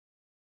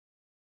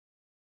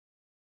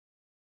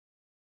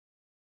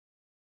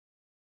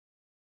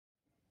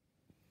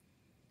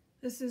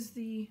This is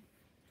the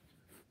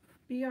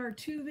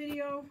BR2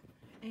 video,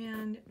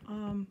 and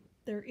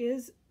there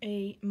is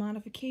a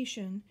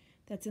modification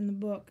that's in the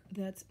book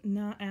that's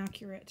not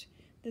accurate.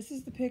 This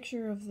is the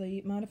picture of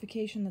the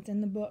modification that's in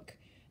the book,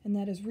 and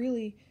that is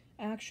really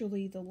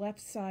actually the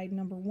left side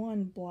number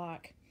 1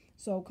 block.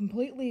 So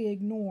completely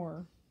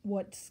ignore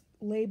what's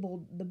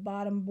labeled the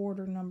bottom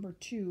border number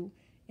 2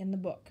 in the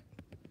book.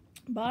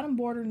 Bottom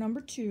border number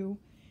 2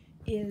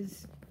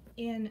 is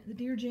in the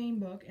Dear Jane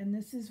book, and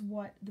this is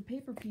what the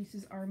paper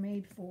pieces are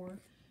made for,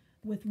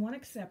 with one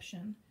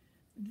exception.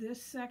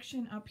 This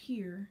section up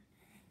here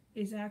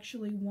is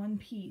actually one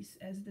piece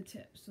as the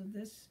tip. So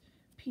this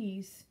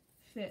piece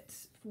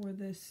fits for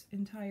this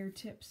entire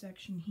tip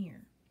section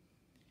here.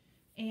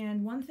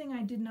 And one thing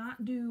I did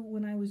not do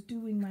when I was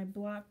doing my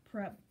block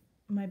prep,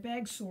 my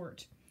bag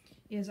sort,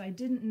 is I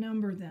didn't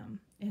number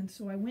them. And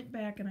so I went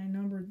back and I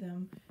numbered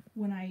them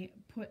when I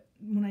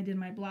did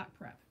my block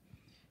prep.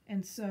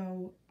 And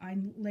so I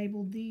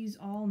labeled these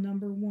all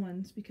number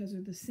 1s because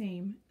they're the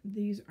same.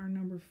 These are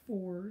number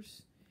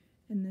 4s,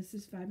 and this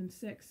is 5 and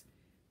 6.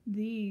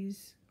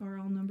 These are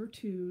all number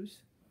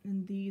 2s,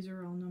 and these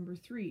are all number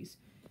 3s.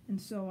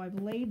 And so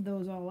I've laid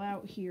those all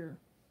out here.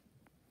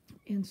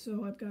 And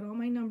so I've got all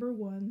my number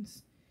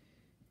 1s,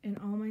 and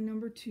all my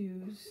number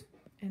 2s,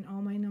 and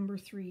all my number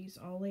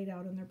 3s all laid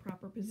out in their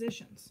proper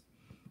positions.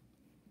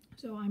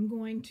 So I'm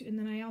going to, and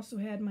then I also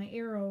had my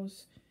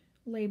arrows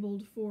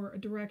labeled for a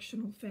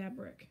directional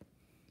fabric.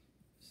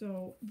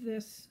 So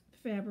this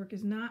fabric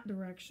is not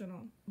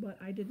directional, but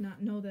I did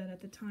not know that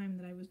at the time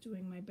that I was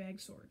doing my bag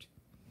sort.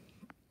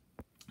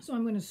 So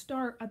I'm going to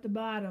start at the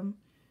bottom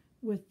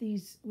with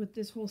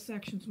this whole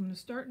section. So I'm going to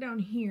start down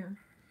here,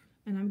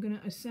 and I'm going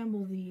to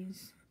assemble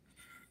these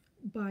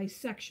by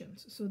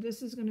sections. So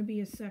this is going to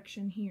be a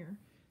section here,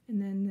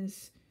 and then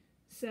this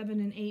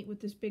 7 and 8 with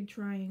this big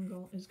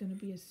triangle is going to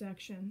be a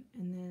section,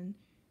 and then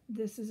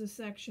this is a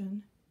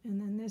section, and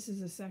then this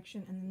is a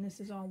section, and then this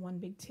is all one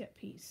big tip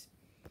piece.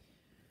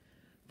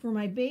 For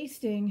my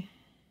basting,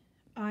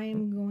 I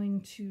am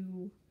going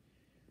to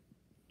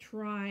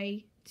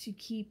try to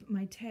keep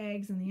my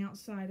tags on the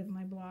outside of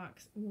my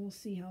blocks. We'll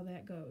see how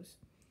that goes.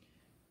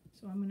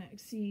 So I'm going to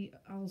see,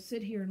 I'll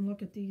sit here and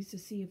look at these to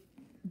see if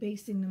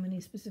basting them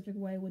any specific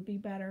way would be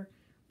better.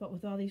 But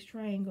with all these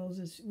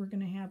triangles, we're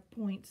going to have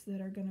points that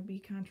are going to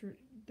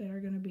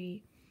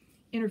be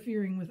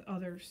interfering with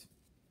others.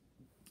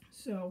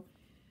 So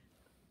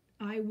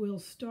I will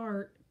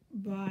start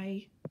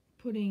by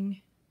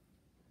putting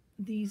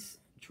these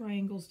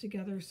triangles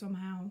together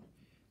somehow,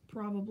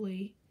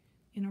 probably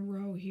in a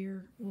row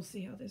here. We'll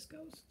see how this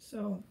goes.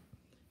 So,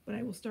 but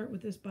I will start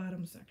with this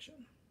bottom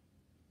section.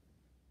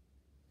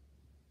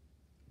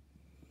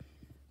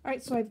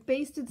 Alright, so I've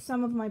basted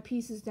some of my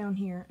pieces down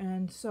here,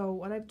 and so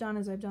what I've done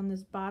is I've done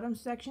this bottom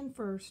section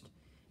first,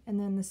 and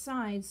then the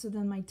sides, so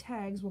then my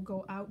tags will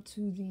go out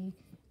to the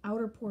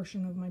outer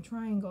portion of my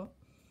triangle.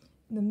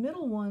 The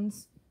middle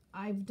ones,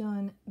 I've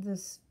done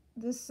this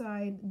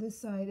side,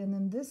 and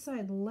then this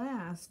side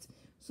last,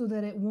 so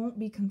that it won't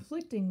be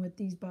conflicting with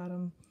these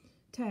bottom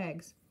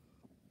tags.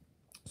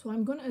 So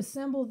I'm going to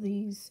assemble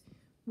these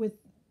with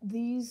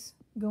these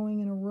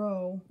going in a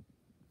row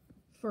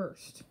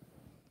first.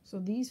 So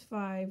these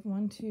 5,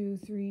 1, 2,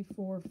 3,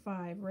 4,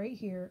 5 right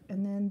here,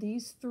 and then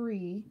these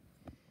 3,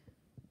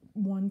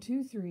 1,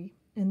 2, 3,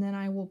 and then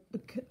I will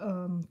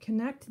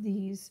connect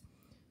these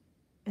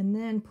and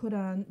then put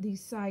on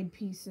these side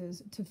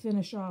pieces to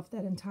finish off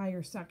that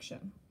entire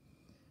section.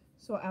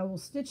 So I will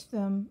stitch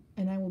them,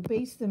 and I will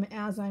baste them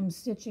as I'm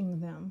stitching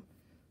them.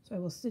 So I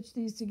will stitch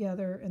these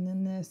together, and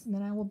then this, and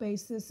then I will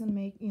baste this and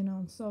make, you know,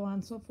 and so on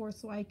and so forth,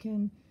 so I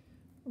can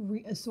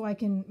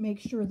make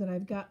sure that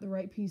I've got the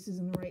right pieces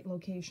in the right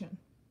location.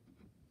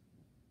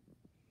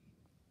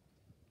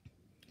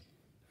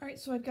 Alright,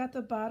 so I've got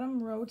the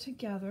bottom row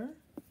together.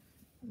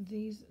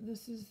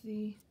 This is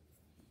the,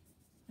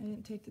 I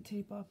didn't take the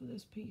tape off of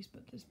this piece,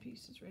 but this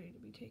piece is ready to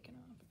be taken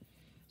off.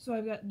 So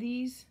I've got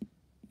these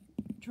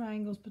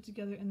triangles put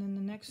together, and then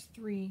the next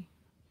 3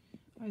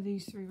 are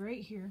these 3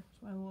 right here.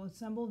 So I will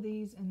assemble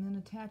these and then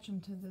attach them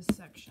to this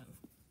section.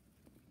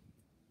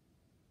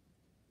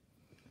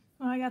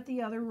 I got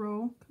the other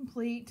row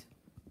complete,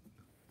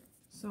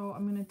 so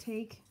I'm going to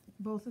take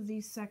both of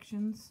these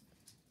sections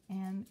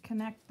and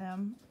connect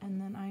them,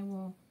 and then I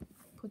will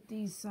put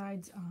these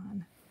sides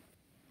on,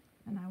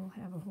 and I will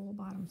have a whole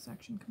bottom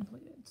section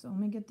completed. So let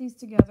me get these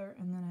together,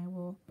 and then I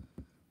will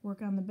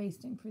work on the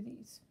basting for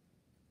these.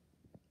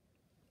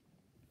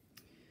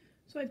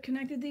 So I've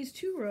connected these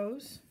 2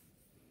 rows.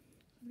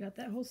 I've got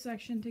that whole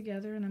section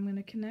together, and I'm going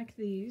to connect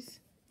these,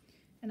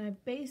 and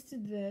I've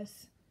basted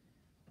this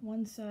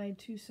one side,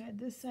 2 sides.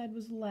 This side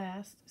was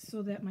last,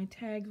 so that my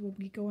tags will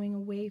be going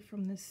away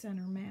from this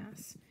center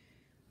mass.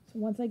 So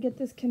once I get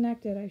this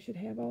connected, I should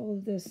have all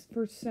of this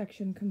first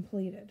section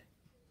completed.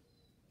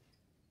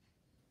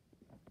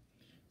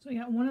 So I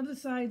got one of the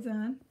sides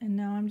on, and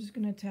now I'm just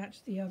going to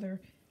attach the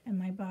other, and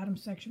my bottom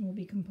section will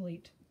be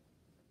complete.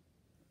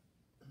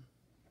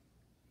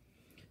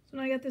 So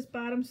now I got this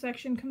bottom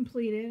section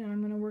completed, and I'm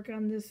going to work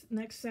on this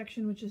next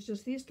section, which is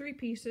just these 3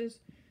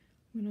 pieces.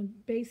 I'm going to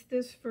baste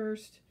this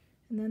first,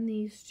 and then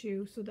these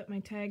 2, so that my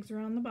tags are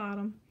on the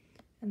bottom.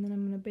 And then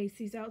I'm going to baste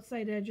these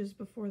outside edges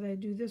before I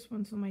do this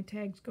one, so my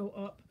tags go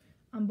up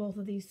on both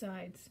of these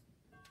sides.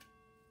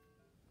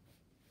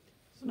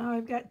 So now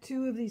I've got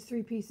 2 of these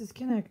 3 pieces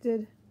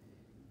connected.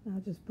 I'll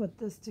just put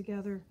this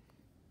together,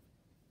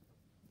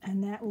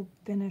 and that will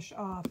finish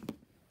off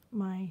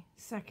my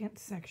second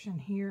section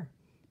here,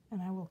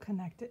 and I will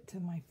connect it to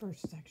my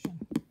first section.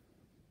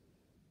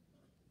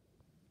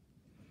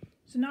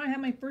 So now I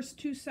have my first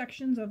 2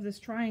 sections of this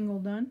triangle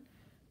done,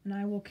 and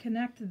I will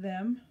connect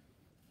them,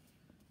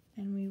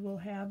 and we will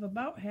have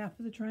about half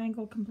of the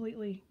triangle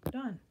completely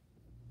done.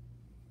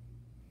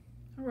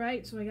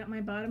 Alright, so I got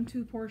my bottom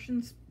 2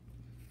 portions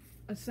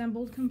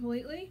assembled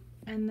completely,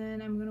 and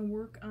then I'm going to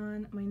work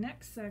on my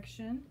next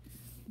section,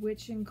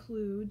 which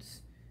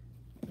includes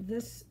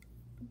this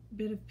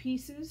bit of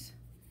pieces,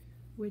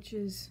 which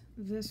is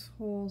this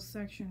whole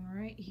section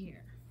right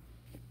here.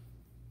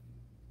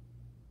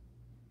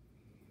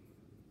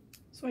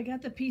 So I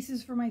got the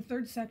pieces for my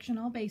third section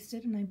all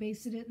basted, and I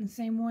basted it in the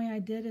same way I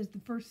did as the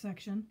first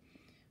section,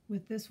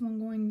 with this one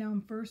going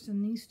down first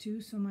and these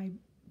 2, so my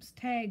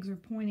tags are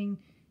pointing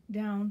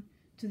down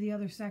to the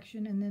other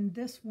section. And then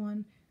this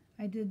one,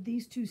 I did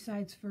these 2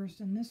 sides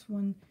first and this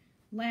one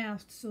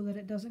last, so that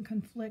it doesn't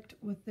conflict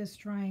with this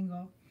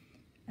triangle.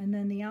 And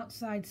then the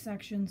outside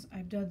sections,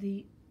 I've did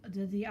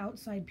the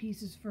outside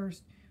pieces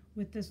first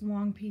with this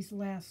long piece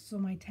last, so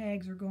my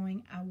tags are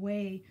going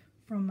away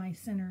from my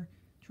center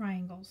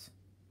triangles.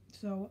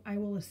 So I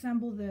will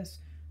assemble this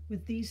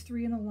with these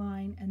 3 in a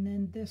line, and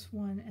then this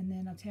one, and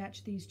then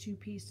attach these 2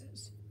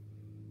 pieces.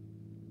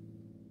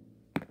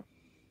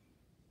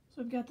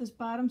 So I've got this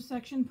bottom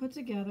section put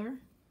together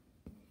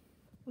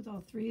with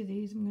all 3 of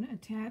these. I'm going to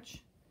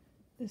attach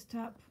this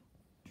top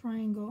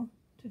triangle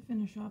to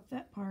finish off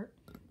that part,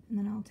 and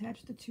then I'll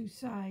attach the 2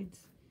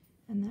 sides,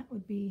 and that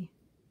would be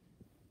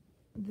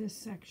this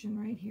section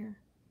right here.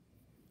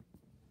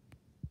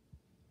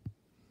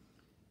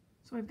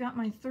 So I've got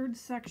my third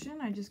section.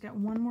 I just got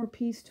one more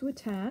piece to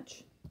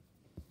attach,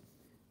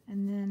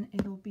 and then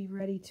it'll be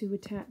ready to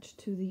attach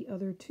to the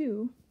other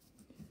 2.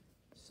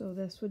 So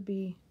this would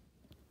be,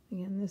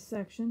 again, this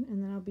section,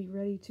 and then I'll be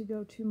ready to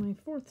go to my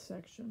fourth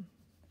section.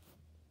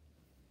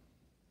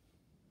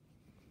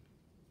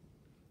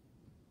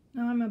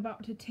 Now I'm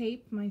about to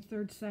tape my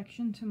third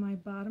section to my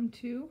bottom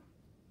 2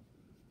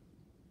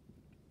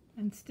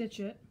 and stitch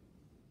it.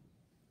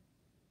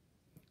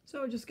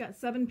 So I just got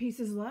 7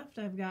 pieces left.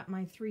 I've got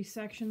my 3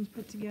 sections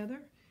put together.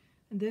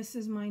 And this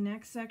is my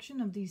next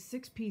section of these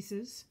 6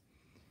 pieces,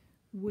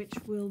 which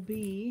will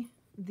be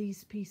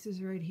these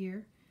pieces right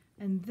here.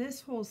 And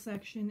this whole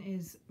section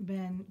is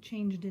been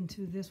changed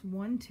into this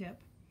one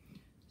tip.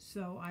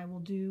 So I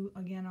will do,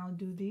 again, I'll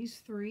do these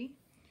 3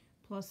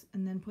 plus,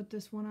 and then put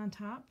this one on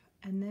top,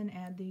 and then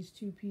add these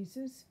 2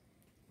 pieces.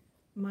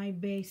 My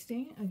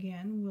basting,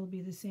 again, will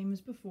be the same as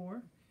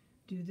before.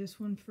 Do this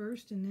one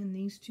first, and then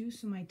these 2,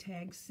 so my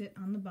tags sit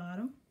on the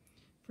bottom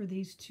for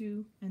these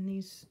 2 and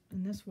these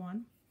and this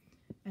one.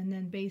 And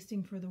then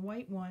basting for the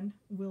white one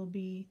will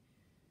be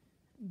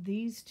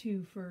these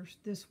 2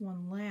 first, this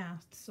one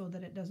last, so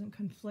that it doesn't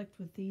conflict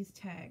with these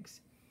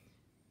tags.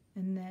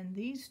 And then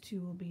these 2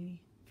 will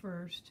be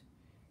first,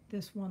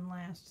 this one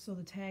last, so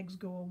the tags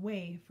go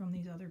away from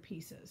these other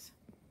pieces.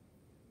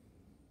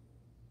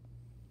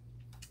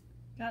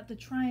 Got the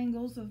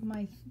triangles of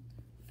my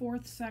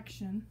fourth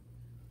section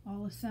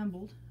all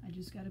assembled. I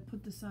just got to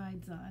put the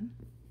sides on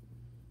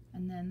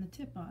and then the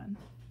tip on.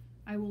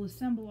 I will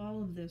assemble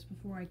all of this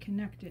before I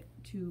connect it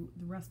to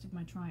the rest of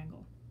my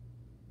triangle.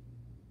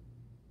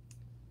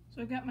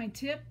 So I've got my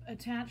tip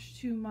attached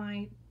to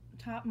my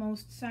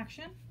topmost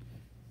section,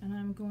 and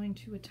I'm going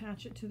to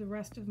attach it to the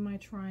rest of my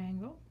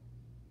triangle,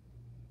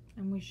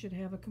 and we should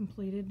have a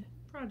completed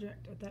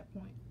project at that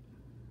point.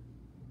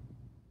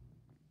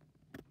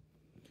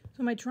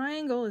 So my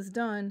triangle is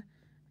done,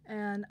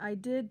 and I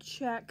did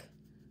check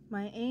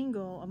my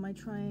angle of my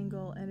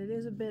triangle, and it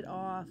is a bit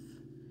off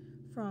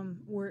from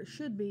where it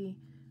should be,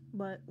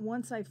 but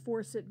once I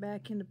force it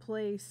back into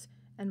place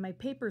and my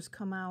papers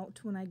come out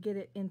when I get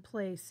it in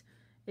place,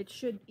 it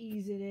should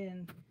ease it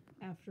in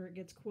after it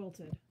gets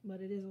quilted, but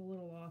it is a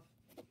little off,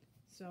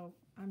 so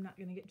I'm not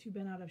going to get too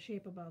bent out of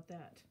shape about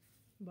that.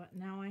 But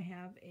now I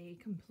have a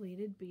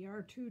completed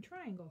BR2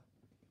 triangle.